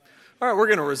All right, we're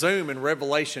going to resume in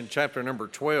Revelation chapter number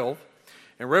 12.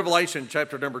 In Revelation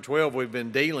chapter number 12, we've been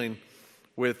dealing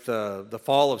with the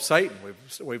fall of Satan.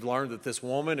 We've learned that this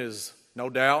woman is no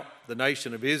doubt the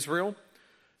nation of Israel.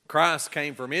 Christ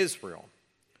came from Israel.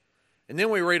 And then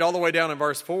we read all the way down in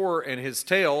verse 4, and his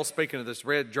tail, speaking of this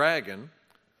red dragon,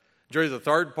 drew the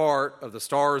third part of the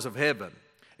stars of heaven,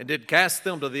 and did cast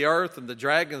them to the earth, and the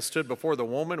dragon stood before the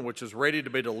woman, which was ready to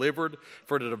be delivered,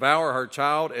 for to devour her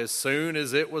child as soon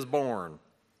as it was born,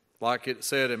 like it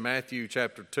said in Matthew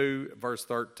chapter 2, verse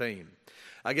 13.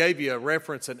 I gave you a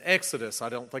reference in Exodus. I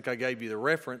don't think I gave you the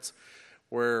reference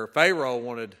where Pharaoh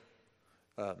wanted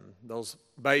those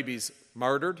babies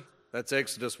murdered. That's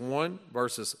Exodus 1,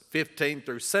 verses 15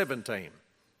 through 17.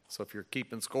 So if you're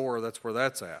keeping score, that's where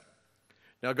that's at.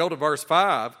 Now go to verse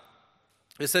 5.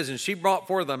 It says, and she brought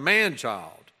forth a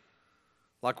man-child,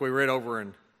 like we read over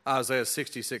in Isaiah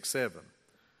 66:7,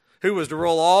 who was to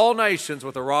rule all nations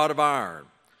with a rod of iron.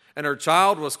 And her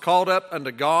child was caught up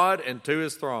unto God and to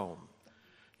his throne.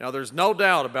 Now there's no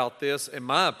doubt about this, in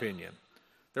my opinion.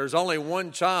 There's only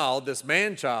one child, this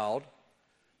man-child,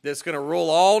 that's going to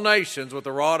rule all nations with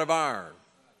a rod of iron.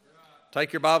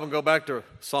 Take your Bible and go back to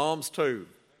Psalms 2.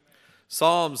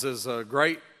 Psalms is a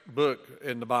great book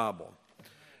in the Bible.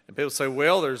 And people say,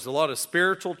 well, there's a lot of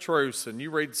spiritual truths, and you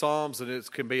read Psalms and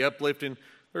it can be uplifting.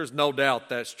 There's no doubt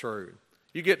that's true.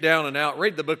 You get down and out,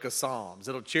 read the book of Psalms.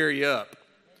 It'll cheer you up.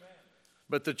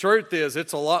 But the truth is,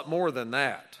 it's a lot more than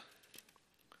that.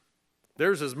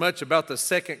 There's as much about the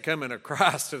second coming of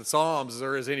Christ in Psalms as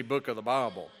there is any book of the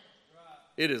Bible.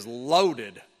 It is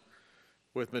loaded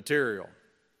with material.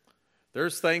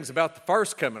 There's things about the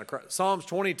first coming of Christ. Psalms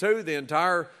 22, the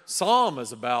entire psalm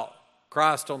is about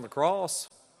Christ on the cross.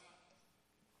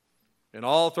 And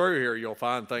all through here, you'll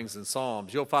find things in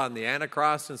Psalms. You'll find the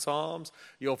Antichrist in Psalms.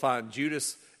 You'll find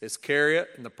Judas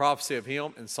Iscariot and the prophecy of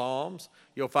him in Psalms.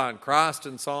 You'll find Christ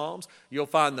in Psalms. You'll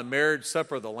find the marriage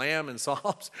supper of the Lamb in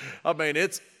Psalms. I mean,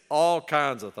 it's all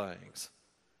kinds of things.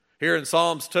 Here in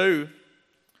Psalms 2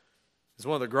 is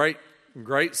one of the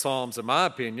great Psalms, in my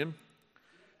opinion.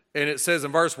 And it says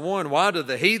in verse 1, why do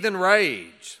the heathen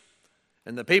rage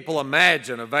and the people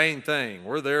imagine a vain thing?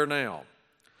 We're there now.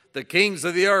 The kings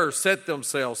of the earth set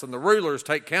themselves, and the rulers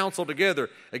take counsel together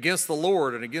against the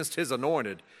Lord and against his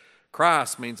anointed.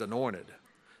 Christ means anointed.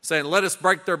 Saying, let us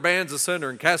break their bands asunder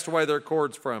and cast away their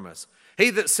cords from us. He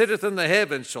that sitteth in the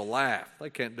heavens shall laugh. They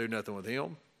can't do nothing with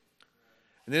him.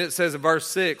 And then it says in verse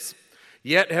 6,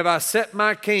 yet have I set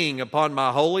my king upon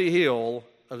my holy hill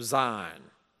of Zion.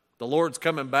 The Lord's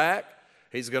coming back.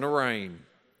 He's going to reign.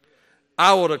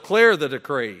 I will declare the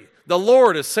decree. The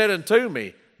Lord has said unto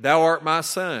me, thou art my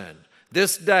son.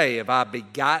 This day have I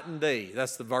begotten thee.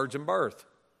 That's the virgin birth.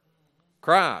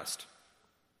 Christ.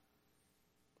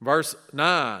 Verse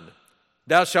 9.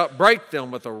 Thou shalt break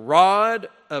them with a rod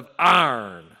of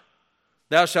iron.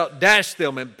 Thou shalt dash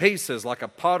them in pieces like a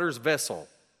potter's vessel.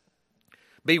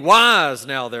 Be wise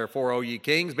now, therefore, O ye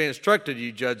kings. Be instructed,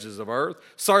 ye judges of earth.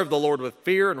 Serve the Lord with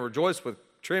fear and rejoice with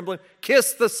trembling.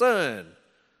 Kiss the Son,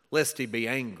 lest he be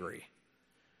angry,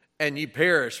 and ye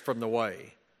perish from the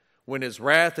way. When his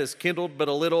wrath is kindled but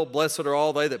a little, blessed are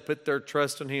all they that put their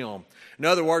trust in him. In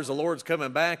other words, the Lord's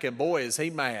coming back, and boy, is he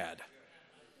mad.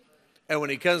 And when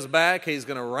he comes back, he's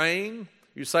going to reign.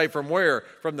 You say, from where?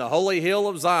 From the holy hill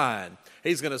of Zion.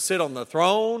 He's going to sit on the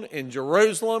throne in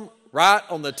Jerusalem, right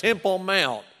on the Temple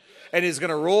Mount. And he's going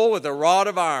to rule with a rod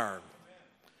of iron.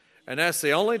 And that's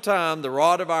the only time the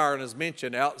rod of iron is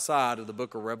mentioned outside of the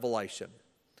book of Revelation.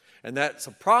 And that's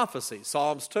a prophecy,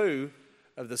 Psalms 2,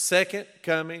 of the second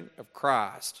coming of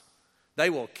Christ. They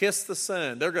will kiss the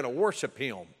Son. They're going to worship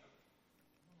him.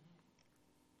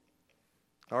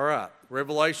 All right,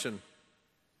 Revelation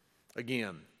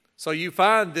again. So you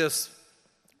find this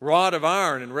rod of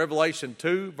iron in Revelation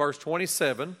 2, verse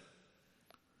 27,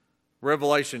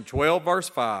 Revelation 12, verse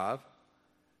 5,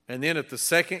 and then at the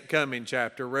second coming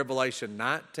chapter, Revelation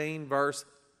 19, verse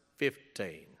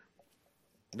 15.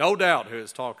 No doubt who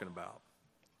it's talking about.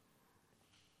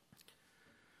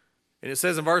 And it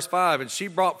says in verse 5, and she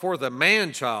brought forth a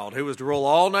man-child who was to rule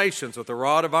all nations with a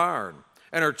rod of iron.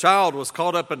 And her child was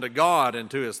caught up unto God and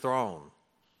to his throne.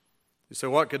 You say,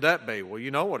 what could that be? Well,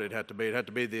 you know what it had to be. It had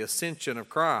to be the ascension of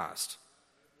Christ.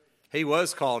 He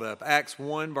was caught up. Acts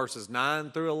 1, verses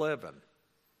 9 through 11.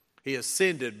 He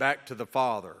ascended back to the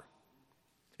Father.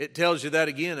 It tells you that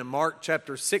again in Mark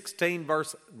chapter 16,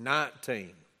 verse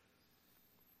 19.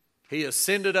 He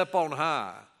ascended up on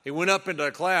high. He went up into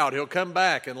a cloud. He'll come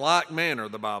back in like manner,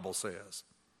 the Bible says.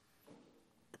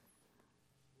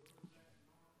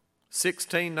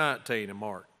 16:19 in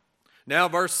Mark. Now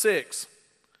verse 6.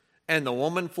 And the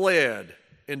woman fled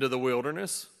into the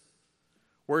wilderness,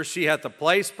 where she hath a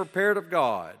place prepared of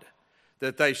God,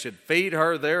 that they should feed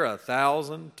her there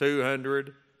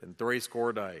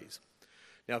 1,260 days.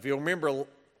 Now, if you'll remember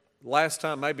last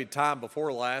time, maybe time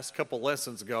before last, couple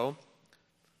lessons ago,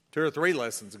 2 or 3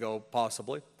 lessons ago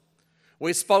possibly,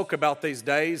 we spoke about these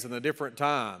days and the different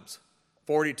times.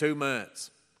 42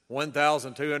 months,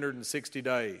 1,260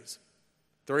 days,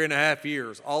 3.5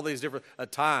 years, all these different, a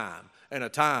time and a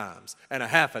times and a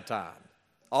half a time.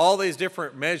 All these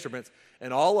different measurements,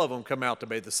 and all of them come out to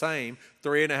be the same.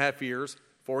 3.5 years,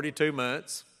 42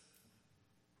 months,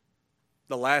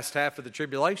 the last half of the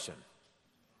tribulation.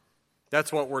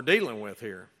 That's what we're dealing with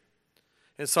here.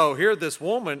 And so here this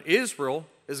woman, Israel,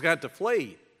 has got to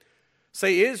flee.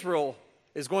 See, Israel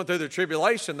is going through the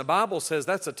tribulation. The Bible says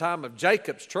that's a time of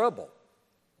Jacob's trouble.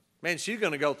 Man, she's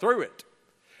going to go through it.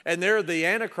 And there the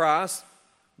Antichrist,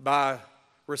 by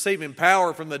receiving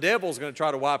power from the devil, is going to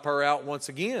try to wipe her out once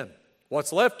again,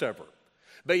 what's left of her.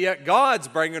 But yet God's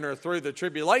bringing her through the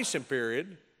tribulation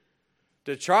period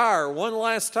to try her one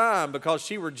last time because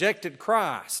she rejected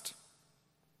Christ.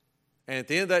 And at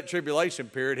the end of that tribulation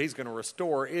period, he's going to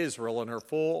restore Israel in her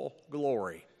full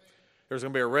glory. There's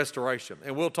going to be a restoration.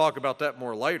 And we'll talk about that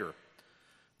more later.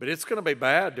 But it's going to be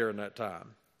bad during that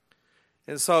time.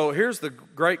 And so here's the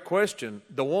great question.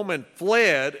 The woman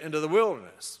fled into the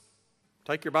wilderness.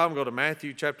 Take your Bible and go to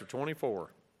Matthew chapter 24.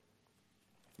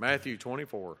 Matthew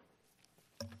 24.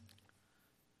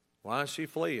 Why is she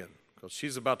fleeing? Because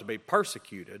she's about to be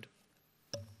persecuted.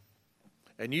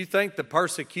 And you think the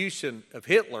persecution of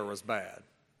Hitler was bad.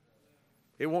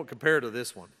 It won't compare to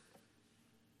this one.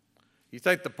 You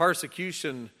think the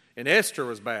persecution in Esther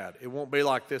was bad. It won't be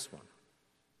like this one.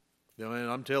 I mean,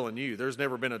 I'm telling you, there's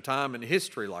never been a time in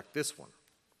history like this one.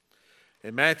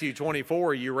 In Matthew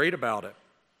 24, you read about it.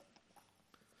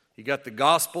 You got the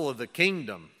gospel of the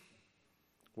kingdom.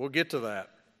 We'll get to that.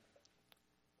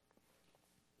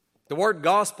 The word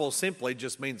gospel simply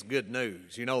just means good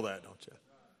news. You know that, don't you?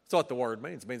 That's what the word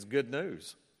means. It means good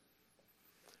news.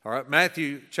 All right,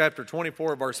 Matthew chapter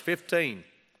 24, verse 15.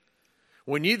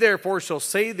 When ye therefore shall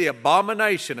see the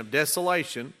abomination of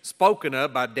desolation spoken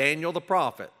of by Daniel the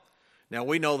prophet. Now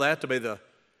we know that to be the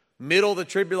middle of the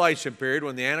tribulation period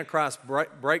when the Antichrist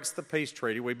breaks the peace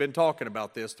treaty. We've been talking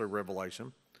about this through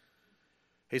Revelation.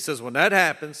 He says, when that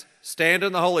happens, stand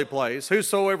in the holy place.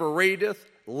 Whosoever readeth,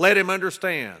 let him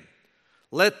understand.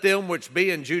 Let them which be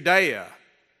in Judea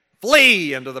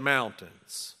flee into the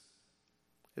mountains.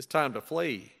 It's time to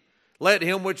flee. Let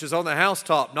him which is on the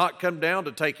housetop not come down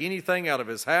to take anything out of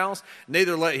his house,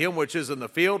 neither let him which is in the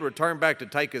field return back to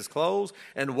take his clothes.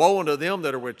 And woe unto them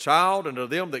that are with child, and to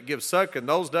them that give suck in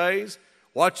those days.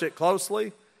 Watch it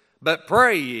closely. But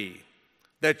pray ye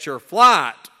that your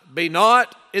flight be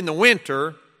not in the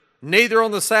winter, neither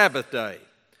on the Sabbath day.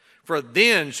 For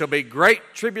then shall be great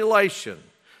tribulation,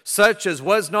 such as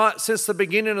was not since the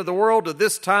beginning of the world to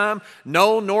this time,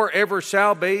 no, nor ever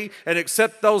shall be, and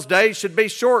except those days should be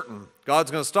shortened.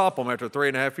 God's going to stop them after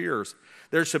 3.5 years.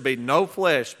 There should be no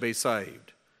flesh be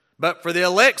saved. But for the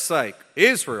elect's sake,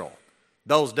 Israel,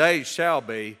 those days shall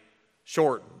be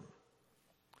shortened.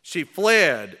 She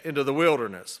fled into the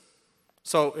wilderness.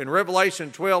 So in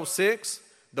Revelation 12:6,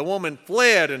 the woman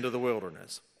fled into the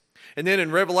wilderness. And then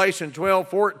in Revelation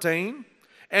 12:14,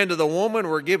 and to the woman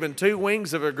were given 2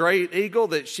 wings of a great eagle,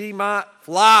 that she might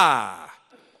fly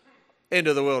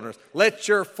into the wilderness. Let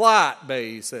your flight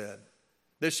be, he said,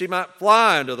 that she might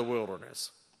fly into the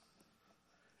wilderness.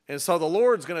 And so the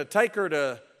Lord's going to take her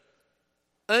to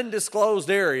undisclosed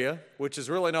area, which is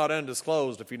really not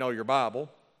undisclosed if you know your Bible,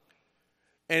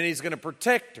 and he's going to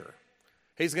protect her.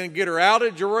 He's going to get her out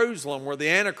of Jerusalem where the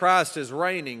Antichrist is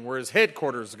reigning, where his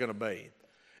headquarters is going to be.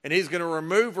 And he's going to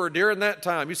remove her during that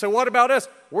time. You say, what about us?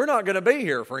 We're not going to be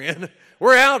here, friend.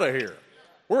 We're out of here.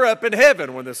 We're up in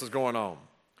heaven when this is going on.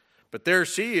 But there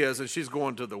she is, and she's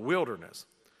going to the wilderness.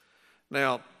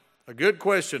 Now, a good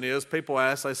question is, people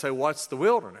ask, they say, what's the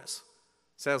wilderness?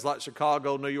 Sounds like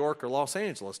Chicago, New York, or Los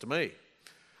Angeles to me.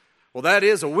 Well, that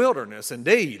is a wilderness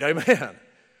indeed, amen.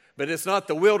 But it's not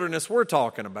the wilderness we're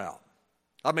talking about.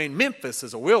 I mean, Memphis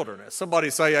is a wilderness.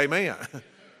 Somebody say amen.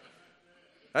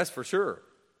 That's for sure.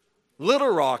 Little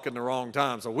Rock in the wrong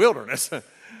time is a wilderness.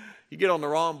 You get on the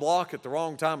wrong block at the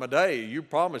wrong time of day, you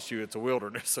promise you it's a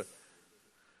wilderness.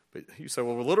 But you say,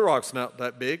 well, Little Rock's not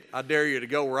that big. I dare you to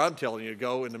go where I'm telling you to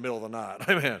go in the middle of the night.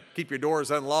 Amen. Keep your doors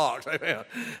unlocked. Amen.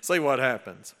 See what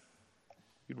happens.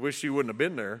 You'd wish you wouldn't have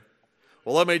been there.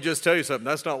 Well, let me just tell you something.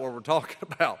 That's not what we're talking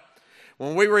about.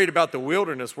 When we read about the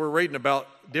wilderness, we're reading about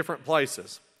different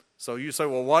places. So you say,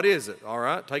 well, what is it? All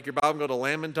right, take your Bible and go to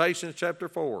Lamentations chapter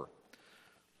 4.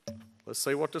 Let's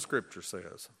see what the Scripture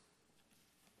says.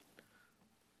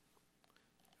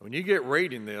 When you get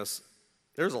reading this,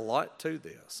 there's a lot to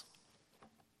this.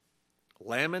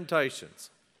 Lamentations.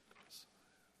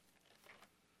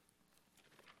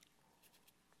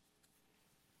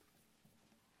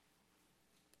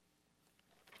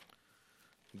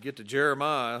 You get to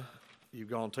Jeremiah, you've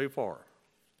gone too far.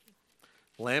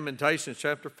 Lamentations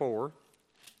chapter 4.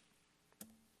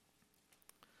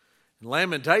 And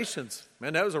Lamentations,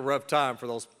 man, that was a rough time for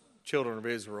those children of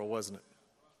Israel, wasn't it?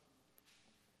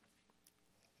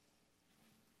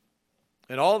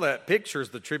 And all that pictures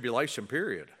the tribulation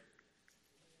period.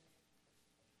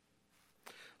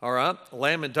 All right,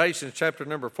 Lamentations chapter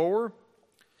number 4,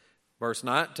 verse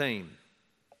 19.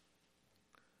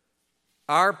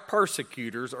 Our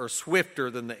persecutors are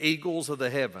swifter than the eagles of the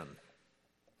heaven.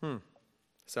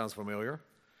 Sounds familiar.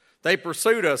 They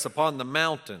pursued us upon the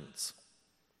mountains.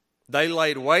 They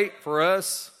laid wait for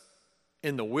us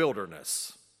in the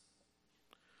wilderness.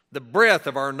 The breath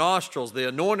of our nostrils, the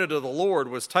anointed of the Lord,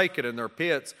 was taken in their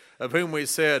pits, of whom we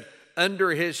said,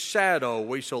 under his shadow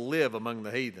we shall live among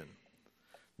the heathen.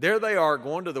 There they are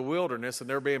going to the wilderness, and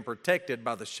they're being protected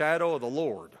by the shadow of the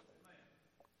Lord.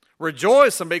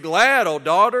 Rejoice and be glad, O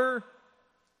daughter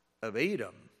of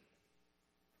Edom,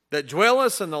 that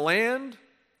dwellest in the land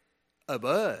of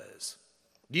Uz.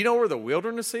 Do you know where the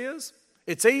wilderness is?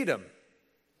 It's Edom.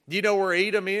 Do you know where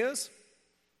Edom is?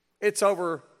 It's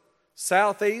over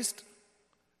southeast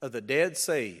of the Dead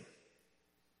Sea.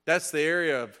 That's the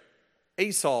area of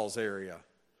Esau's area.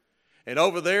 And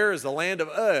over there is the land of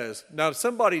Uz. Now,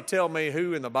 somebody tell me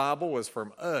who in the Bible was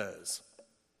from Uz.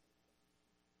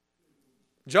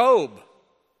 Job.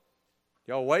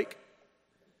 Y'all awake?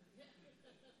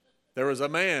 There was a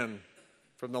man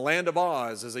from the land of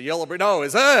Oz as a yellow bird. No,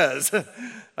 it's Uz.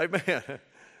 Amen.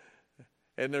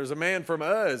 And there's a man from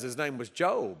Uz. His name was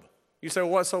Job. You say,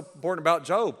 well, what's so important about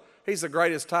Job? He's the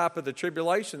greatest type of the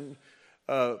tribulation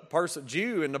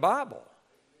Jew in the Bible.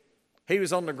 He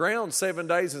was on the ground 7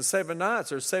 days and 7 nights.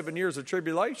 There's 7 years of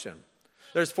tribulation.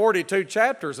 There's 42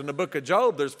 chapters in the book of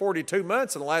Job. There's 42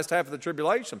 months in the last half of the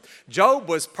tribulation. Job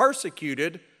was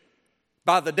persecuted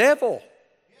by the devil.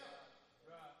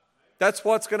 That's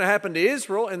what's going to happen to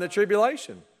Israel in the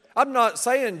tribulation. I'm not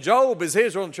saying Job is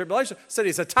Israel in the tribulation. I said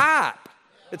he's a type.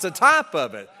 It's a type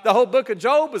of it. The whole book of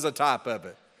Job is a type of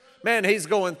it. Man, he's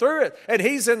going through it. And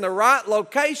he's in the right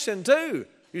location too.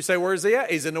 You say, where's he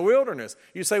at? He's in the wilderness.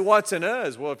 You say, what's in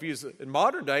Uz? Well, if he's in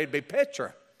modern day, it'd be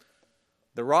Petra,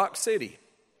 the rock city.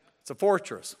 It's a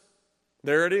fortress.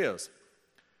 There it is.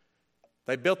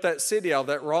 They built that city out of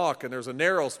that rock, and there's a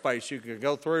narrow space you could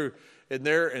go through in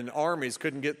there, and armies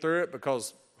couldn't get through it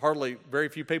because very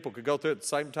few people could go through it at the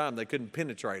same time. They couldn't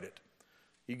penetrate it.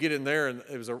 You get in there, and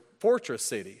it was a fortress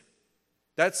city.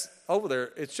 That's over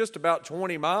there. It's just about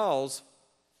 20 miles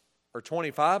or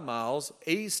 25 miles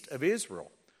east of Israel.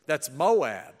 That's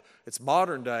Moab. It's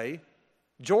modern day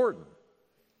Jordan.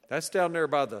 That's down there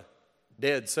by the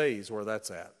Dead Seas where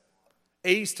that's at.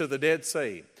 East of the Dead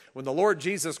Sea. When the Lord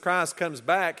Jesus Christ comes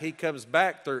back, he comes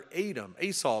back through Edom,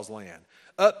 Esau's land,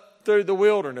 up through the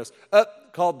wilderness,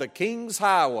 up called the King's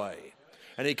Highway.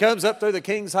 And he comes up through the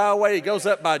King's Highway. He goes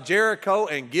up by Jericho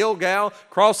and Gilgal,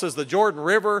 crosses the Jordan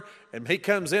River, and he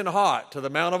comes in hot to the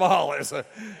Mount of Olives.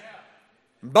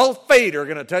 Both feet are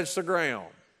going to touch the ground.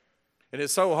 And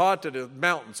it's so hot that the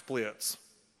mountain splits.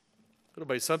 It'll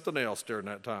be something else during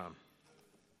that time.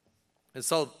 And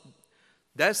so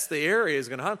that's the area is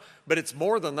going to happen. But it's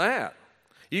more than that.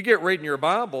 You get reading your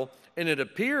Bible, and it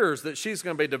appears that she's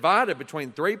going to be divided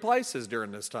between 3 places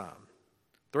during this time.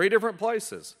 3 different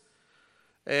places.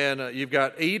 And you've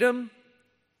got Edom,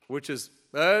 which is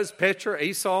Uz, Petra,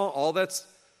 Esau, all that's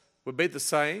would be the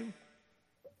same.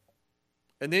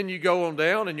 And then you go on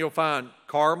down and you'll find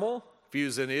Carmel. If you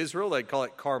was in Israel, they'd call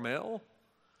it Carmel.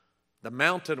 The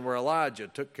mountain where Elijah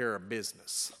took care of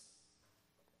business.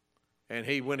 And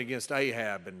he went against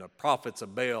Ahab and the prophets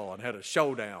of Baal and had a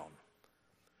showdown.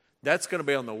 That's going to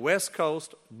be on the west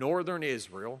coast, northern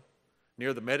Israel,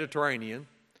 near the Mediterranean.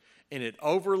 And it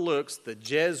overlooks the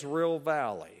Jezreel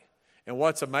Valley. And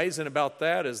what's amazing about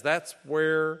that is that's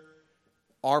where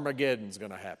Armageddon's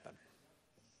going to happen.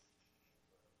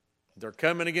 They're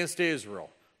coming against Israel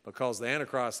because the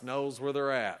Antichrist knows where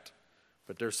they're at.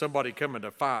 But there's somebody coming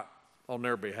to fight on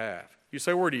their behalf. You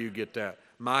say, where do you get that?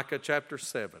 Micah chapter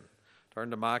 7.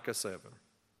 Turn to Micah 7.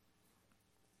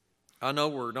 I know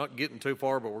we're not getting too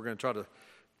far, but we're going to try to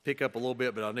pick up a little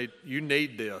bit, but you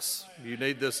need this. You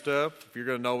need this stuff if you're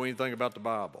going to know anything about the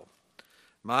Bible.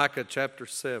 Micah chapter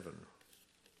 7.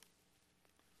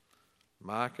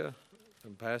 Micah,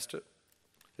 and past it.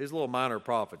 These little minor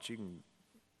prophets, you can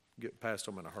Get past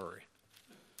them in a hurry.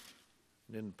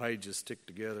 And then the pages stick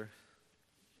together.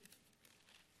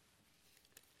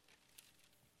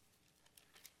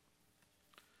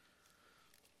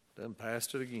 Done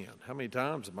passed it again. How many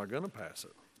times am I going to pass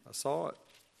it? I saw it.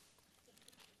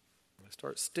 I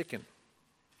start sticking.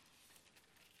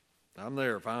 I'm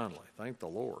there finally. Thank the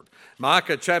Lord.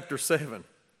 Micah chapter 7.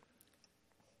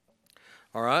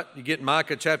 All right, you get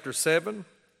Micah chapter 7,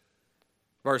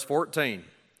 verse 14.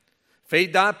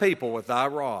 Feed thy people with thy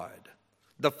rod,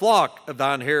 the flock of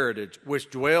thine heritage, which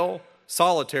dwell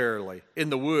solitarily in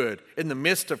the wood, in the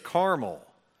midst of Carmel.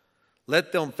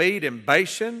 Let them feed in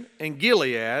Bashan and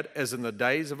Gilead as in the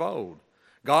days of old.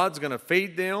 God's going to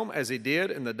feed them as he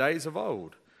did in the days of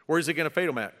old. Where's he going to feed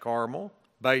them at? Carmel,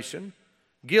 Bashan,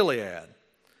 Gilead.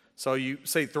 So you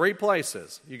see three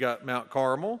places. You got Mount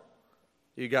Carmel,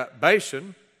 you got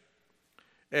Bashan,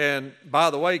 and by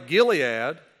the way,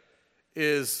 Gilead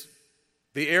is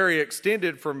the area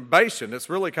extended from Bashan. It's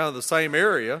really kind of the same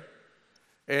area,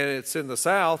 and it's in the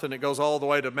south, and it goes all the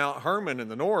way to Mount Hermon in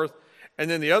the north. And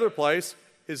then the other place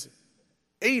is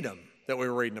Edom that we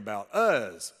were reading about,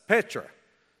 Uz, Petra.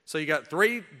 So you got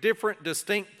three different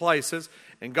distinct places,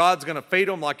 and God's going to feed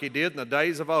them like he did in the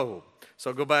days of old.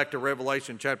 So go back to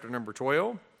Revelation chapter number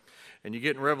 12, and you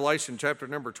get in Revelation chapter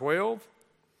number 12,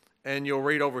 and you'll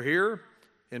read over here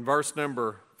in verse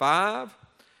number 5,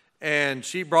 and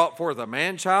she brought forth a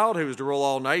man-child who was to rule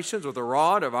all nations with a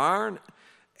rod of iron,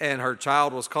 and her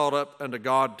child was caught up unto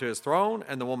God to his throne,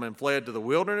 and the woman fled to the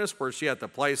wilderness where she had the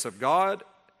place of God,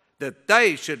 that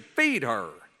they should feed her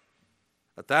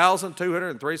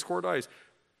 1,260 days.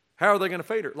 How are they going to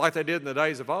feed her? Like they did in the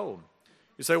days of old.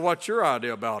 You say, what's your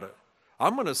idea about it?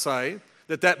 I'm going to say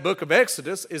that book of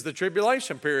Exodus is the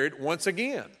tribulation period once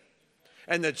again.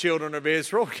 And the children of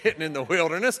Israel getting in the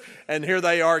wilderness, and here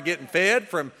they are getting fed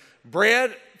from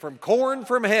bread, from corn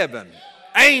from heaven,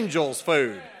 angels'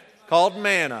 food called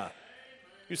manna.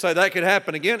 You say that could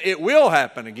happen again? It will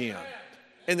happen again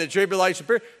in the tribulation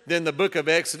period. Then the book of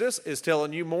Exodus is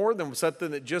telling you more than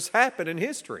something that just happened in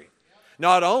history.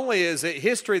 Not only is it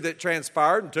history that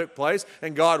transpired and took place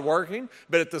and God working,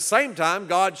 but at the same time,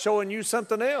 God showing you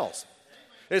something else.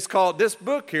 It's called, this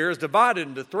book here is divided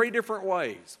into three different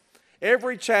ways.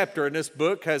 Every chapter in this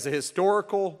book has a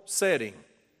historical setting.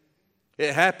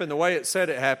 It happened the way it said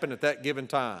it happened at that given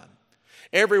time.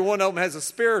 Every one of them has a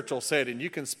spiritual setting. You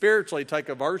can spiritually take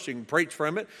a verse, you can preach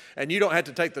from it, and you don't have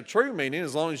to take the true meaning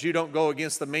as long as you don't go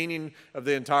against the meaning of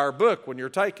the entire book when you're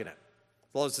taking it,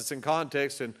 as long as it's in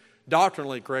context and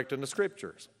doctrinally correct in the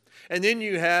Scriptures. And then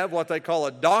you have what they call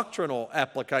a doctrinal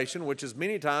application, which is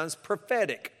many times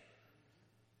prophetic.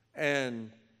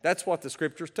 And that's what the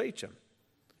Scriptures teach them.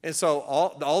 And so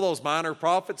all those minor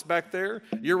prophets back there,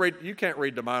 you can't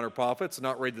read the minor prophets and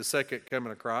not read the second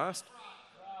coming of Christ.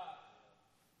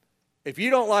 If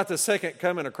you don't like the second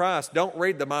coming of Christ, don't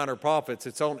read the minor prophets.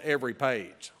 It's on every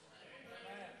page.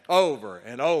 Over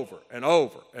and over and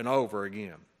over and over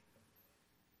again.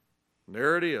 And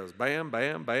there it is. Bam,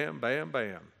 bam, bam, bam,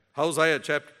 bam. Hosea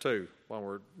chapter 2, while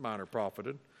we're minor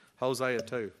propheted. Hosea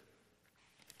 2.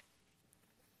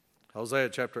 Hosea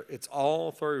chapter, it's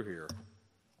all through here.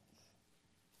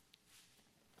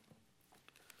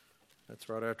 That's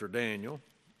right after Daniel.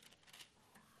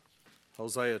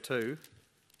 Hosea 2.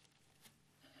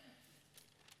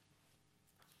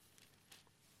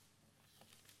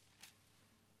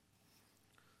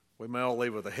 We may all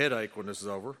leave with a headache when this is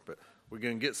over, but we're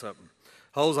going to get something.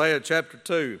 Hosea chapter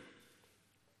 2.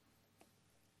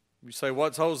 You say,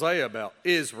 what's Hosea about?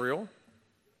 Israel.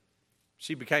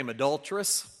 She became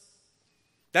adulterous.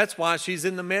 That's why she's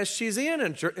in the mess she's in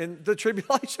the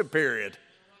tribulation period.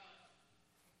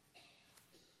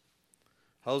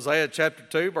 Hosea chapter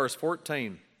 2, verse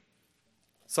 14.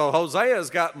 So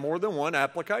Hosea's got more than one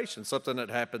application, something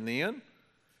that happened then,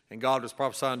 and God was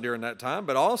prophesying during that time,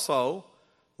 but also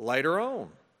later on.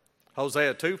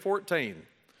 Hosea 2:14.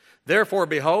 Therefore,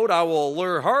 behold, I will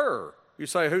allure her. You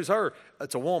say, who's her?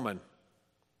 It's a woman.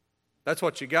 That's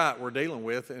what you got we're dealing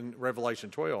with in Revelation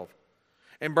 12.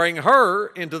 And bring her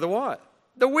into the what?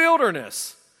 The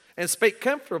wilderness. And speak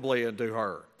comfortably unto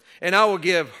her. And I will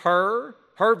give her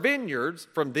vineyards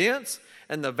from thence,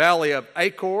 and the valley of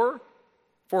Achor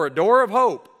for a door of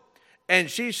hope.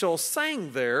 And she shall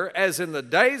sing there as in the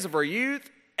days of her youth,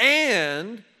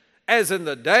 and as in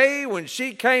the day when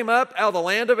she came up out of the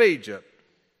land of Egypt.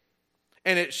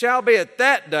 And it shall be at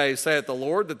that day, saith the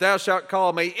Lord, that thou shalt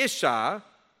call me Ishai,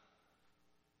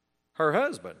 her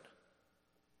husband,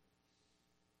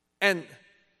 and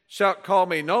shalt call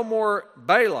me no more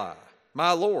Bali,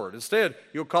 my Lord. Instead,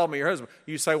 you'll call me your husband.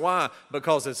 You say, why?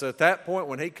 Because it's at that point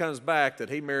when he comes back that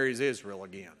he marries Israel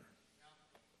again.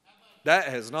 That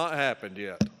has not happened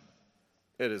yet.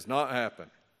 It has not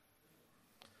happened.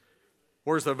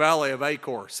 Where's the Valley of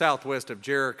Achor? Southwest of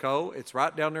Jericho. It's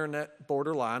right down there in that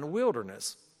borderline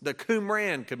wilderness. The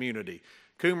Qumran community.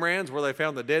 Qumran's where they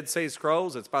found the Dead Sea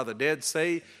Scrolls. It's by the Dead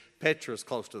Sea. Petra's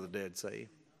close to the Dead Sea.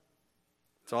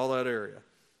 It's all that area.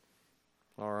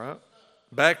 All right.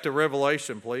 Back to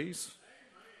Revelation, please.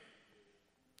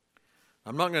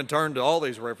 I'm not going to turn to all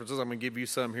these references. I'm going to give you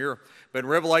some here. But in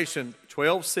Revelation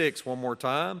 12:6, one more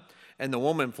time. And the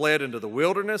woman fled into the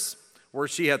wilderness, where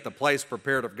she had the place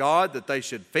prepared of God, that they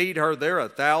should feed her there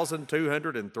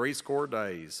 1,260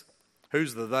 days.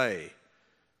 Who's the they?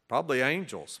 Probably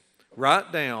angels.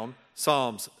 Write down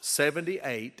Psalms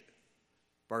 78,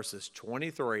 verses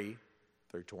 23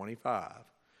 through 25.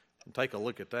 And take a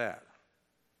look at that.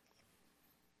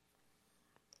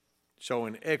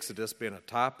 Showing Exodus being a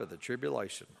type of the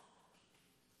tribulation.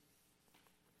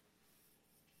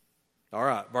 All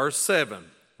right, verse 7,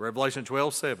 Revelation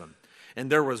 12:7.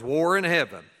 And there was war in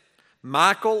heaven.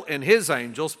 Michael and his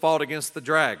angels fought against the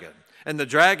dragon. And the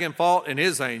dragon fought and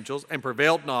his angels and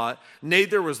prevailed not.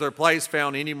 Neither was their place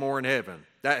found any more in heaven.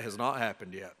 That has not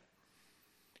happened yet.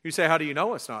 You say, how do you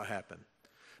know it's not happened?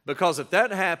 Because if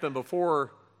that happened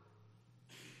before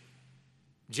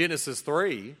Genesis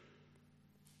 3,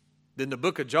 then the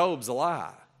book of Job's a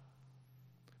lie.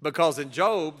 Because in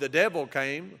Job, the devil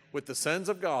came with the sons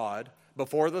of God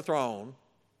before the throne.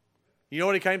 You know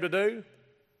what he came to do?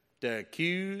 To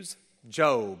accuse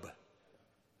Job.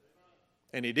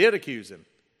 And he did accuse him.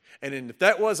 And if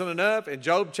that wasn't enough, in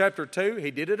Job chapter 2,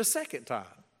 he did it a second time.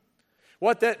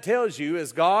 What that tells you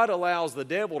is God allows the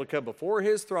devil to come before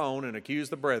his throne and accuse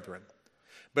the brethren.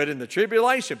 But in the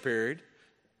tribulation period,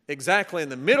 exactly in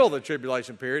the middle of the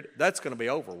tribulation period, that's going to be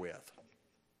over with.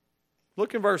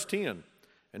 Look in verse 10.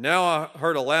 And now I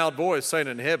heard a loud voice saying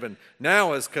in heaven,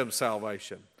 now has come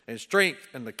salvation and strength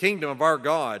and the kingdom of our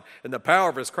God and the power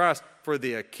of his Christ. For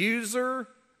the accuser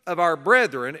of our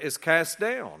brethren is cast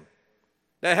down.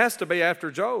 That has to be after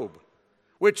Job,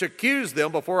 which accused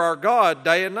them before our God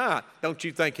day and night. Don't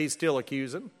you think he's still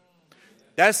accusing?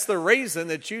 That's the reason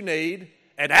that you need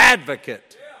an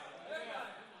advocate.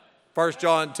 1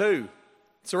 John 2.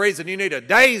 It's the reason you need a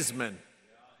daysman.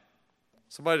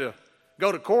 Somebody to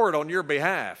go to court on your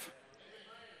behalf.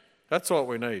 That's what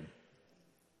we need.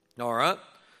 All right.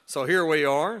 So here we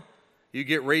are. You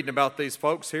get reading about these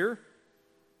folks here.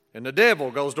 And the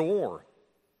devil goes to war.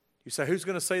 You say, who's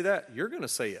going to see that? You're going to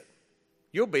see it.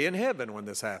 You'll be in heaven when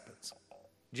this happens.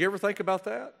 Did you ever think about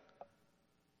that?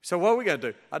 So what are we going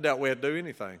to do? I doubt we had to do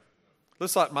anything.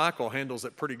 Looks like Michael handles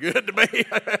it pretty good to me.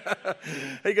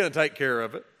 He's going to take care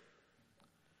of it.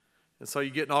 And so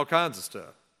you're getting all kinds of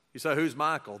stuff. You say, who's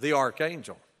Michael? The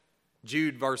archangel.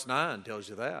 Jude verse 9 tells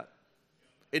you that.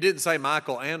 It didn't say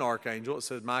Michael and archangel. It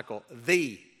said Michael,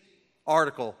 the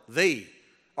article, the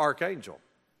archangel.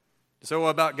 So what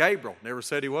about Gabriel? Never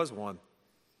said he was one.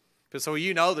 But so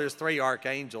you know there's three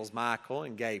archangels, Michael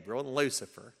and Gabriel and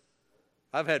Lucifer.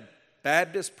 I've had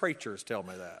Baptist preachers tell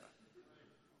me that.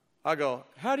 I go,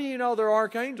 how do you know they're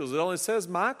archangels? It only says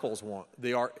Michael's one.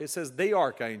 It says the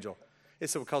archangel.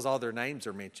 It's because all their names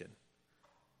are mentioned.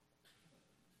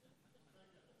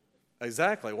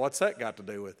 Exactly. What's that got to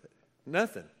do with it?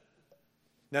 Nothing.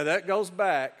 Now that goes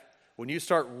back when you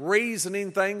start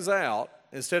reasoning things out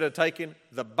instead of taking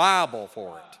the Bible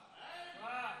for it.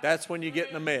 That's when you get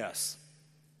in a mess.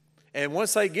 And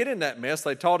once they get in that mess,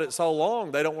 they taught it so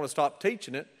long, they don't want to stop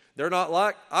teaching it. They're not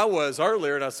like I was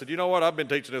earlier, and I said, you know what, I've been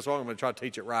teaching this wrong, I'm going to try to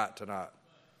teach it right tonight.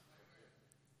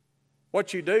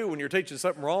 What you do when you're teaching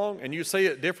something wrong and you see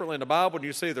it differently in the Bible and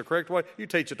you see it the correct way, you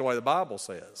teach it the way the Bible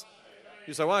says.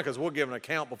 You say, why? Because we'll give an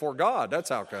account before God. That's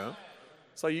how come.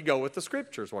 So you go with the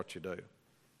Scriptures, what you do.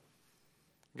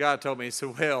 God told me,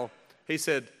 he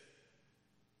said,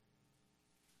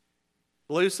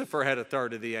 Lucifer had a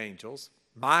third of the angels,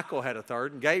 Michael had a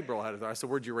third, and Gabriel had a third. I said,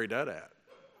 where'd you read that at?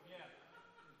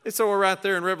 And so we're right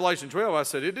there in Revelation 12. I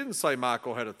said, it didn't say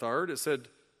Michael had a third. It said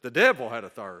the devil had a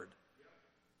third.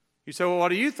 You say, well, what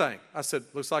do you think? I said,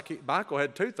 looks like Michael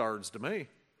had 2/3 to me.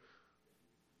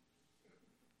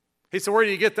 He said, where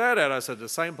do you get that at? I said, the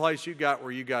same place you got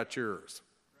where you got yours.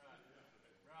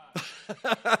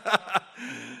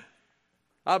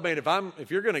 I mean,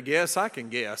 if you're going to guess, I can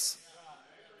guess.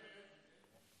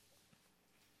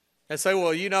 And say,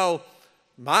 well, you know,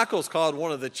 Michael's called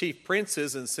one of the chief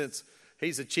princes, and since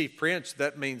he's a chief prince,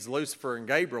 that means Lucifer and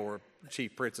Gabriel were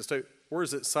chief princes too. Where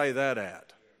does it say that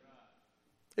at?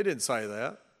 It didn't say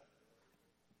that.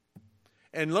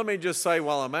 And let me just say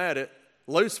while I'm at it,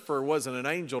 Lucifer wasn't an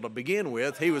angel to begin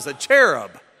with. He was a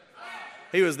cherub.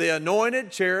 He was the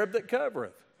anointed cherub that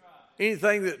covereth.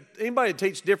 Anybody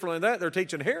teach differently than that, they're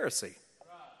teaching heresy.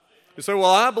 You say, well,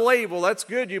 I believe. Well, that's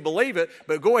good. You believe it.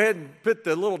 But go ahead and put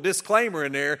the little disclaimer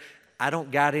in there. I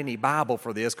don't got any Bible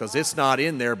for this because it's not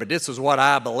in there, but this is what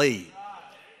I believe.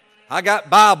 I got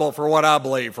Bible for what I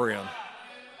believe, friend.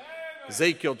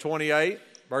 Ezekiel 28,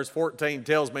 verse 14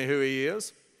 tells me who he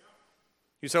is.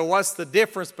 You say, what's the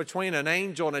difference between an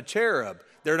angel and a cherub?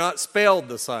 They're not spelled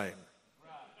the same.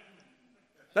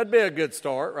 That'd be a good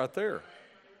start right there.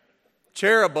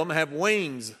 Cherubim have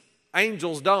wings.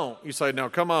 Angels don't. You say, now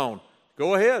come on.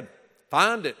 Go ahead.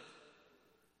 Find it.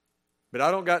 But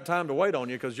I don't got time to wait on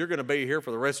you because you're going to be here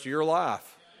for the rest of your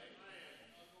life.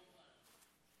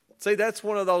 See, that's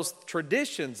one of those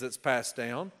traditions that's passed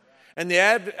down. And the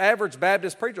average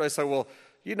Baptist preacher, they say, well,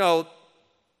 you know,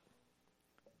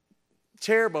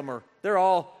 cherubim they're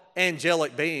all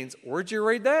angelic beings. Where'd you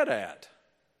read that at?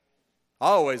 I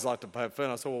always like to have fun.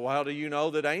 I say, well, how do you know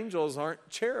that angels aren't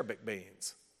cherubic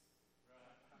beings?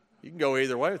 You can go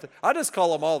either way with it. I just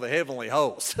call them all the heavenly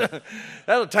hosts.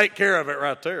 That'll take care of it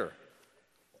right there.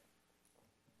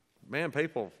 Man,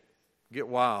 people get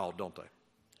wild, don't they?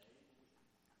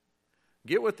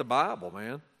 Get with the Bible,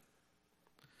 man.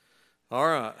 All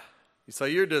right. You say,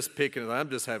 you're just picking it. I'm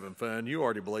just having fun. You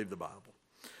already believe the Bible.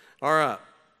 All right.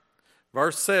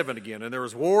 Verse 7 again. And there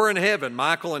was war in heaven.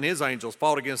 Michael and his angels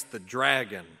fought against the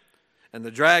dragon. And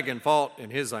the dragon fought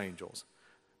and his angels.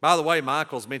 By the way,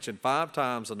 Michael's mentioned 5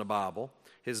 times in the Bible.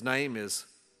 His name is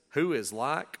who is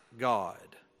like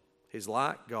God. He's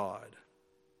like God.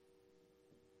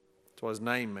 That's what his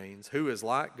name means. Who is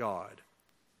like God.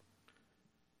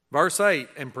 Verse 8,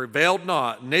 and prevailed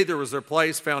not, neither was their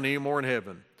place found any more in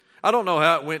heaven. I don't know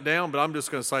how it went down, but I'm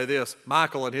just going to say this.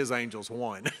 Michael and his angels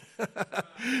won.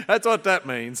 That's what that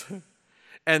means.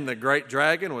 And the great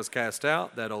dragon was cast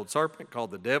out, that old serpent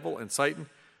called the devil and Satan.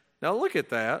 Now look at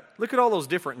that. Look at all those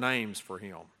different names for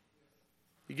him.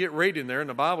 You get reading there, and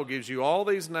the Bible gives you all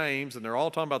these names, and they're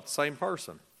all talking about the same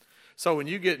person. So when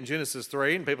you get in Genesis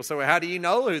 3, and people say, well, how do you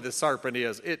know who the serpent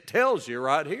is? It tells you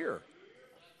right here.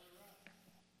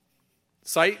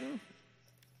 Satan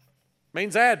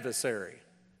means adversary.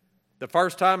 The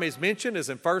first time he's mentioned is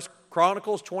in 1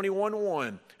 Chronicles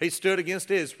 21:1. He stood against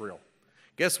Israel.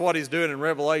 Guess what he's doing in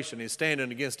Revelation? He's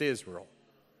standing against Israel.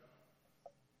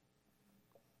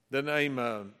 The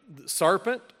name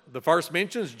serpent, the first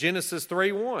mention is Genesis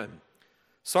 3:1.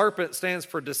 Serpent stands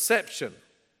for deception.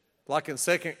 Like in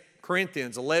 2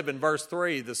 Corinthians 11 verse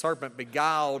 3, the serpent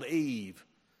beguiled Eve.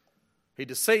 He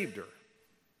deceived her.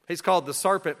 He's called the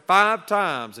serpent 5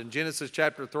 times in Genesis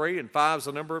chapter 3, and 5 is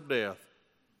the number of death.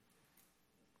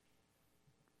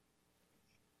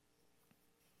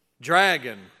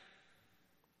 Dragon.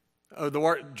 The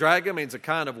word dragon means a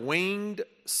kind of winged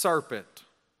serpent.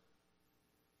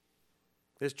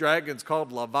 This dragon's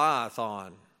called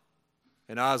Leviathan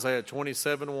in Isaiah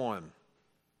 27:1.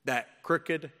 That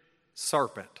crooked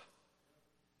serpent.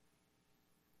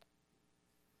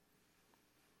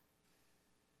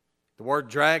 The word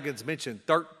dragon's mentioned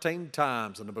 13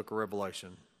 times in the book of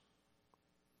Revelation.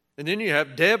 And then you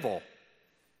have devil.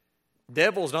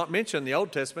 Devil's not mentioned in the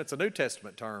Old Testament. It's a New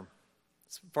Testament term.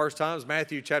 First time is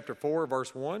Matthew chapter 4,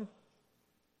 verse 1.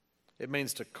 It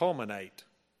means to culminate,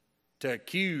 to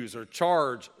accuse or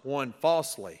charge one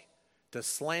falsely, to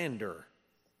slander.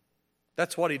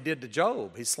 That's what he did to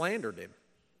Job. He slandered him.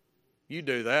 You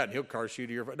do that and he'll curse you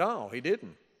to your face. No, he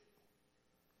didn't.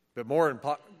 But more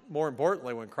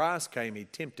importantly, when Christ came, he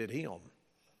tempted him.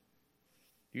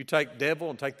 You take devil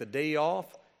and take the D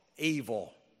off,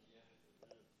 evil.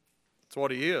 That's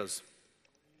what he is.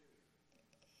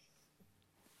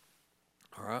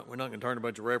 All right, we're not going to turn a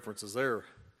bunch of references there.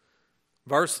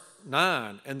 Verse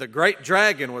 9, and the great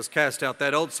dragon was cast out,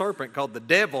 that old serpent called the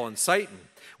devil and Satan,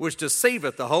 which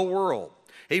deceiveth the whole world.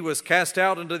 He was cast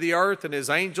out into the earth, and his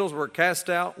angels were cast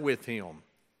out with him.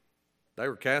 They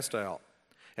were cast out.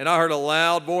 And I heard a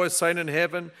loud voice saying in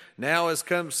heaven, now has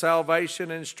come salvation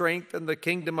and strength and the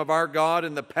kingdom of our God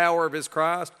and the power of his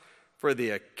Christ, for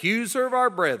the accuser of our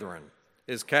brethren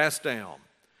is cast down,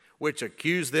 which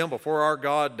accused them before our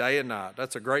God day and night.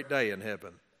 That's a great day in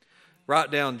heaven.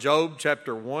 Write down Job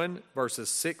chapter 1, verses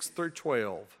 6 through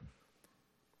 12.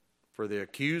 For the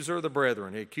accuser of the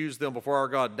brethren, he accused them before our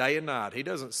God day and night. He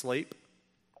doesn't sleep.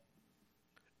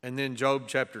 And then Job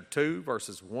chapter 2,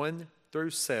 verses 1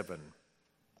 through 7.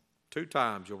 2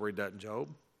 times you'll read that in Job.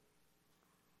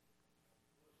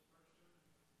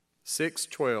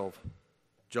 6:12.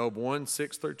 Job 1,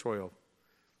 6 through 12.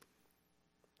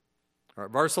 All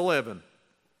right, verse 11.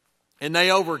 And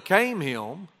they overcame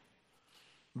him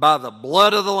by the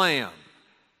blood of the Lamb.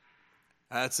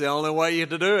 That's the only way you have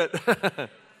to do it.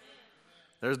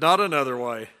 There's not another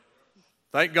way.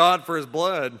 Thank God for his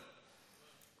blood.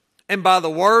 And by the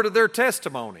word of their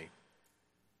testimony.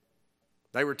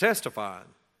 They were testifying.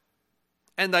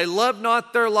 And they loved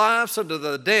not their lives unto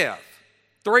the death.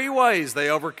 3 ways they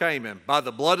overcame him. By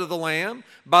the blood of the Lamb,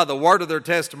 by the word of their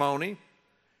testimony,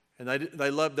 and they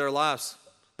loved their lives.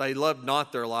 They loved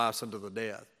not their lives unto the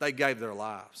death. They gave their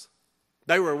lives.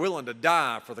 They were willing to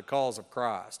die for the cause of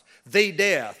Christ. The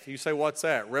death. You say, what's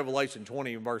that? Revelation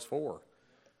 20 verse 4.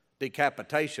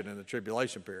 Decapitation in the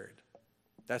tribulation period.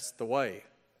 That's the way.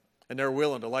 And they're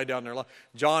willing to lay down their life.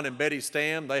 John and Betty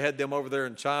Stam, they had them over there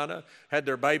in China, had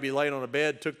their baby laying on a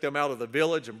bed, took them out of the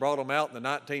village and brought them out in the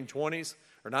 1920s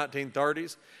or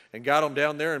 1930s and got them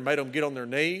down there and made them get on their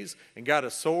knees and got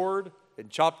a sword and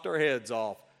chopped their heads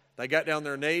off. They got down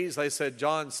their knees. They said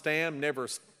John Stam never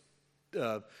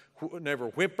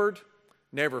whimpered,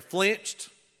 never flinched,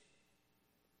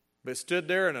 but stood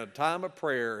there in a time of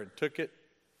prayer and took it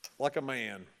like a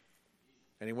man.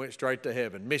 And he went straight to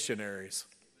heaven. Missionaries.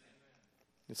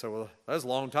 You say, well, that was a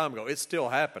long time ago. It's still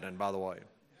happening, by the way.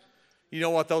 You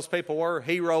know what those people were?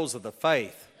 Heroes of the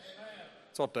faith.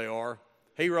 That's what they are.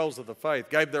 Heroes of the faith.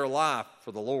 Gave their life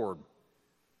for the Lord.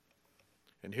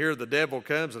 And here the devil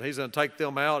comes and he's going to take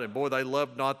them out. And boy, they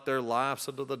loved not their lives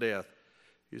unto the death.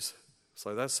 You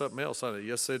say, that's something else.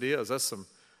 Yes, it is. That's some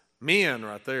men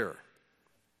right there.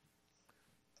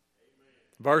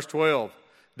 Verse 12.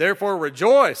 Therefore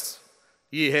rejoice,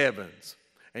 ye heavens,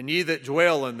 and ye that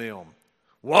dwell in them.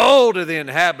 Woe to the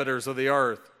inhabitants of the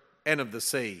earth and of the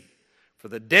sea. For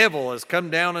the devil has come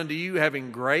down unto you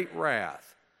having great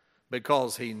wrath,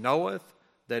 because he knoweth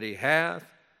that he hath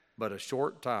but a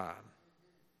short time.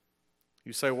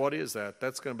 You say, what is that?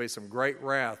 That's going to be some great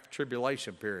wrath,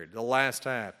 tribulation period, the last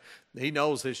half. He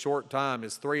knows his short time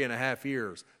is 3.5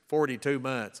 years, 42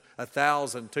 months,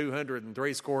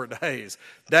 1,263 days.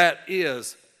 That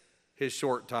is his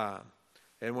short time.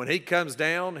 And when he comes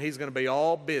down, he's going to be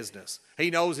all business. He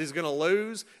knows he's going to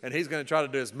lose, and he's going to try to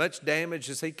do as much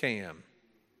damage as he can.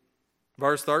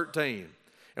 Verse 13.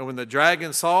 And when the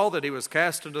dragon saw that he was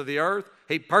cast into the earth,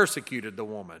 he persecuted the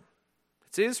woman.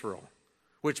 It's Israel,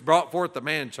 which brought forth the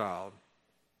man-child.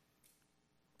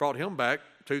 Brought him back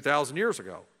 2,000 years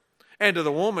ago. And to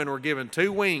the woman were given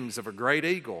 2 wings of a great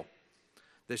eagle,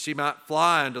 that she might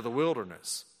fly into the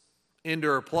wilderness, into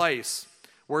her place,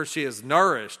 where she is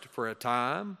nourished for a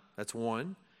time, that's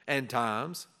 1, and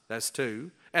times, that's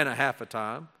 2, and a half a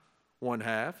time,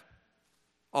 1/2,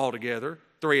 altogether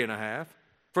 3.5,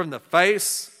 from the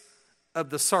face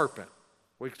of the serpent.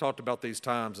 We talked about these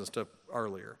times and stuff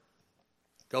earlier.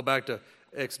 Go back to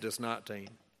Exodus 19.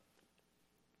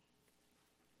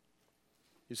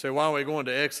 You say, why are we going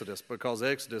to Exodus? Because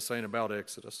Exodus ain't about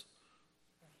Exodus.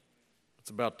 It's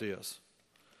about this.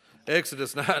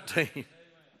 Exodus 19.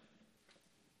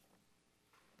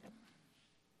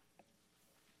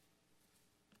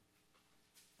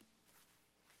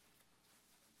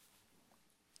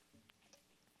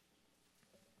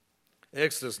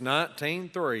 Exodus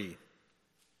 19:3,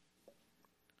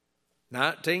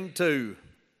 19:2.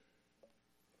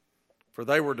 For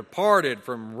they were departed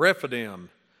from Rephidim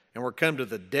and were come to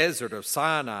the desert of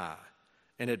Sinai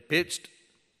and had pitched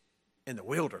in the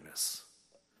wilderness.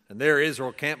 And there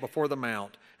Israel camped before the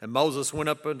mount. And Moses went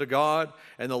up unto God,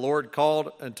 and the Lord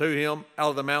called unto him out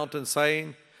of the mountain,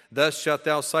 saying, Thus shalt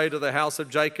thou say to the house of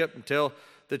Jacob, and tell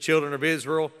the children of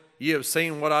Israel, Ye have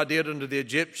seen what I did unto the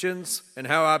Egyptians, and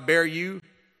how I bare you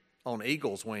on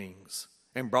eagle's wings,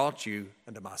 and brought you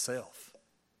unto myself.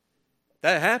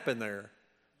 That happened there,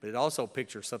 but it also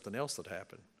pictures something else that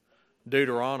happened.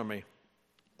 Deuteronomy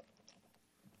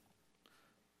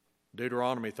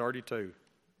 32. You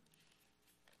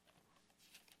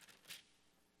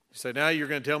say, now you're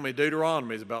going to tell me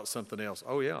Deuteronomy is about something else.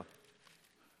 Oh, yeah.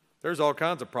 There's all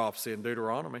kinds of prophecy in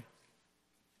Deuteronomy.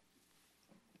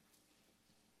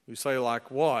 You say,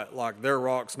 like what? Like their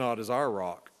rock's not as our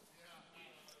rock.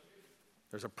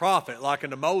 There's a prophet like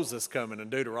unto Moses coming in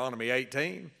Deuteronomy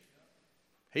 18.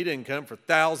 He didn't come for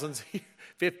thousands,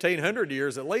 1,500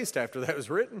 years at least after that was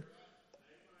written.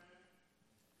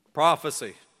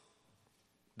 Prophecy.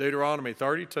 Deuteronomy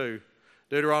 32.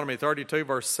 Deuteronomy 32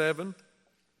 verse 7.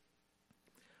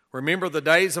 Remember the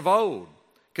days of old.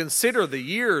 Consider the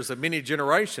years of many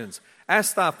generations.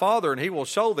 Ask thy father, and he will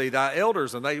show thee thy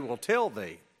elders, and they will tell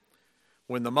thee.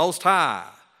 When the Most High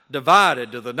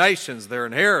divided to the nations their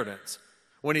inheritance,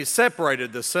 when he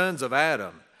separated the sons of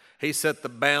Adam, he set the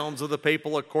bounds of the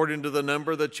people according to the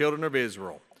number of the children of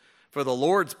Israel. For the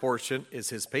Lord's portion is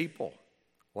his people.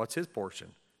 What's his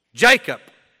portion? Jacob.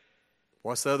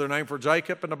 What's the other name for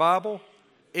Jacob in the Bible?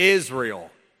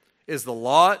 Israel is the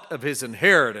lot of his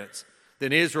inheritance.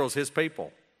 then Israel's his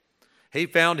people. He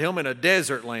found him in a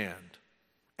desert land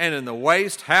and in the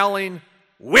waste, howling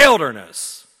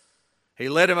wilderness. He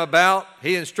led him about.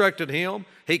 He instructed him.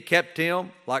 He kept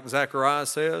him, like Zechariah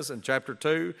says in chapter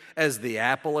 2, as the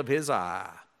apple of his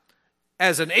eye.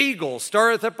 As an eagle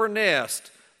stirreth up her nest,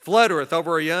 fluttereth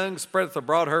over her young, spreadeth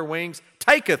abroad her wings,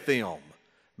 taketh them,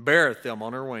 beareth them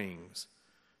on her wings.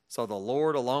 So the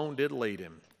Lord alone did lead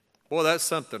him. Boy, that's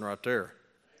something right there.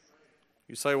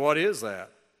 You say, what is that?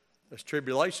 There's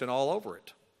tribulation all over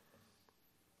it.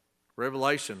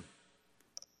 Revelation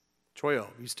 12.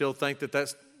 You still think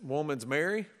that woman's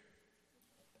Mary?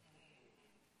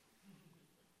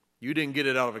 You didn't get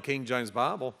it out of a King James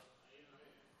Bible.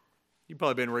 You've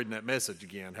probably been reading that Message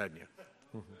again, hadn't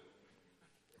you?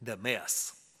 The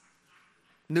Mess.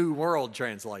 New World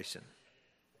Translation.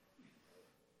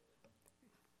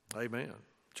 Amen.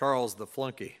 Charles the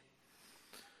Flunky.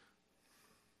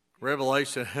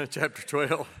 Revelation chapter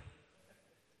 12.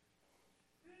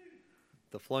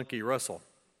 The Flunky Russell.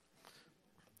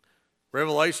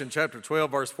 Revelation chapter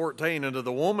 12, verse 14. Unto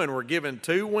the woman were given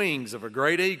 2 wings of a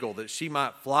great eagle, that she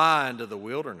might fly into the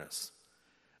wilderness,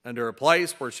 unto a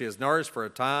place where she is nourished for a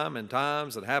time and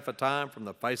times and half a time from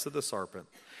the face of the serpent.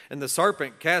 And the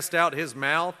serpent cast out his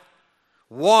mouth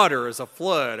water as a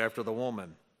flood after the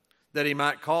woman, that he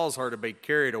might cause her to be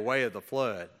carried away of the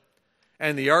flood.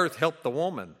 And the earth helped the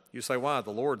woman. You say, why?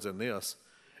 The Lord's in this.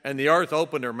 And the earth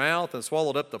opened her mouth and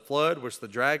swallowed up the flood, which the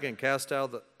dragon cast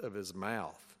out of his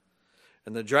mouth.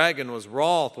 And the dragon was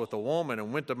wroth with the woman,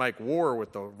 and went to make war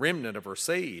with the remnant of her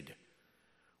seed,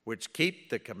 which keep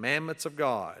the commandments of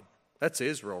God. That's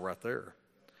Israel right there.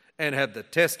 And have the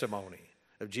testimony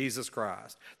of Jesus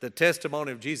Christ. The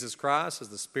testimony of Jesus Christ is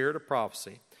the spirit of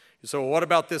prophecy. So what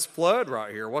about this flood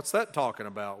right here? What's that talking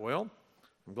about? Well,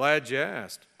 I'm glad you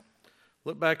asked.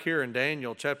 Look back here in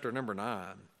Daniel chapter number 9.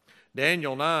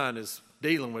 Daniel 9 is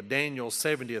dealing with Daniel's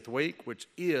 70th week, which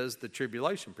is the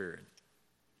tribulation period.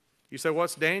 You say,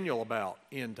 what's Daniel about?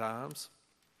 End times.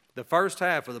 The first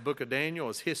half of the book of Daniel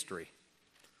is history.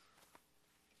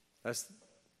 That's the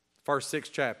first 6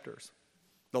 chapters.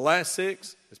 The last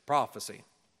 6 is prophecy.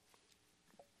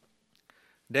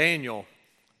 Daniel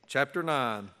chapter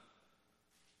 9.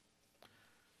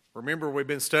 Remember, we've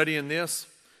been studying this.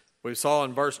 We saw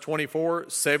in verse 24,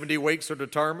 70 weeks are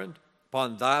determined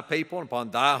upon thy people and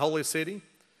upon thy holy city.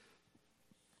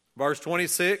 Verse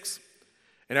 26,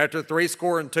 and after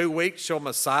 62 weeks shall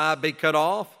Messiah be cut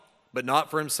off, but not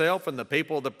for himself, and the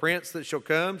people of the prince that shall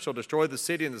come shall destroy the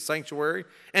city and the sanctuary,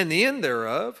 and the end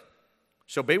thereof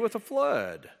shall be with a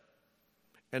flood.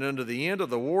 And unto the end of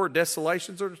the war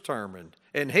desolations are determined.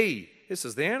 And he, this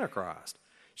is the Antichrist,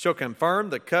 shall confirm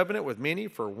the covenant with many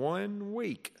for 1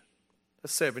 week.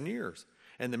 That's 7 years.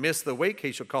 In the midst of the week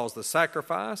he shall cause the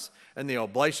sacrifice and the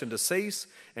oblation to cease,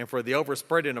 and for the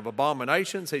overspreading of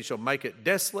abominations he shall make it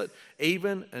desolate,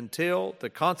 even until the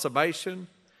consummation,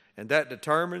 and that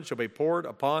determined shall be poured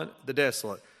upon the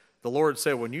desolate. The Lord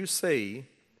said, when you see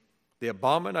the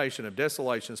abomination of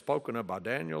desolation spoken of by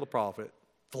Daniel the prophet,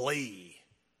 flee,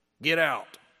 get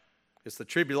out. It's the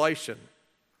tribulation.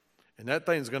 And that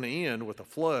thing's going to end with a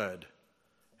flood.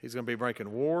 He's going to be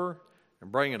making war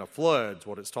and bringing a flood is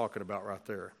what it's talking about right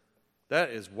there.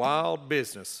 That is wild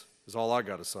business, is all I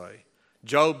got to say.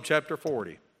 Job chapter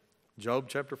 40. Job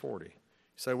chapter 40. You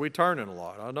say, we turning a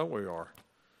lot. I know we are.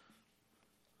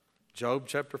 Job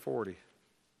chapter 40.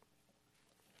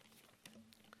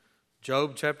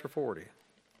 Job chapter 40.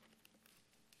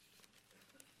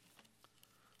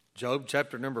 Job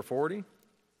chapter number 40.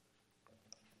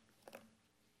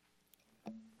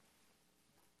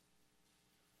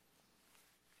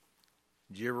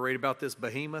 Did you ever read about this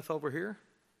behemoth over here?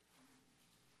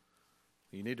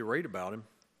 You need to read about him.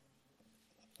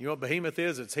 You know what behemoth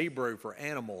is? It's Hebrew for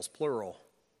animals, plural.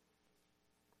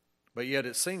 But yet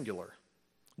it's singular.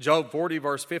 Job 40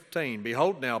 verse 15.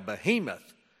 Behold now,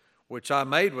 behemoth, which I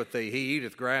made with thee, he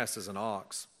eateth grass as an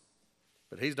ox.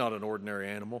 But he's not an ordinary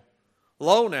animal.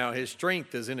 Lo now, his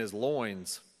strength is in his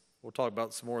loins. We'll talk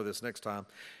about some more of this next time.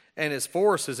 And his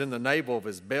force is in the navel of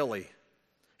his belly.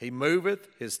 He moveth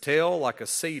his tail like a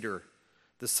cedar.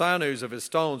 The sinews of his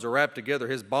stones are wrapped together.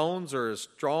 His bones are as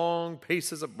strong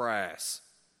pieces of brass.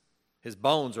 His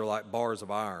bones are like bars of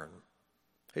iron.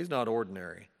 He's not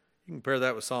ordinary. You can compare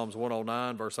that with Psalms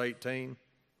 109, verse 18,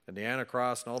 and the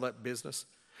Antichrist and all that business.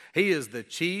 He is the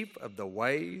chief of the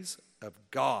ways of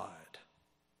God.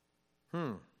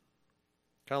 Kind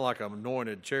of like an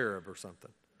anointed cherub or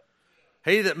something.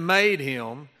 He that made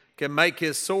him can make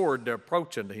his sword to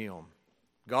approach unto him.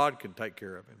 God can take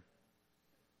care of him.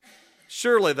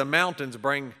 Surely the mountains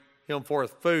bring him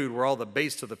forth food where all the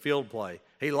beasts of the field play.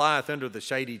 He lieth under the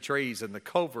shady trees in the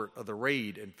covert of the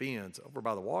reed and fens. Over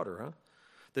by the water, huh?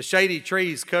 The shady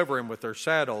trees cover him with their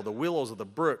shadow. The willows of the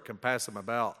brook compass him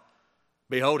about.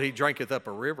 Behold, he drinketh up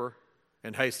a river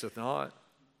and hasteth not.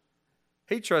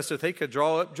 He trusteth he could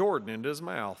draw up Jordan into his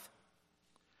mouth,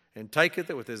 and taketh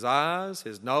it with his eyes,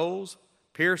 his nose,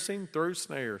 piercing through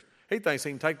snares. He thinks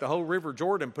he can take the whole river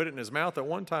Jordan and put it in his mouth at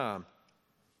one time.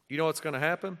 You know what's going to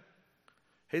happen?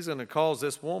 He's going to cause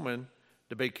this woman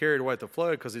to be carried away at the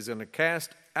flood, because he's going to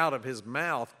cast out of his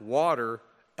mouth water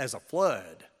as a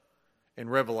flood in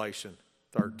Revelation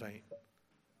 13.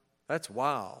 That's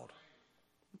wild.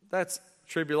 That's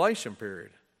tribulation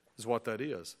period is what that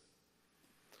is.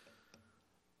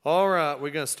 All right,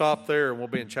 we're going to stop there, and we'll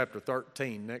be in chapter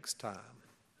 13 next time.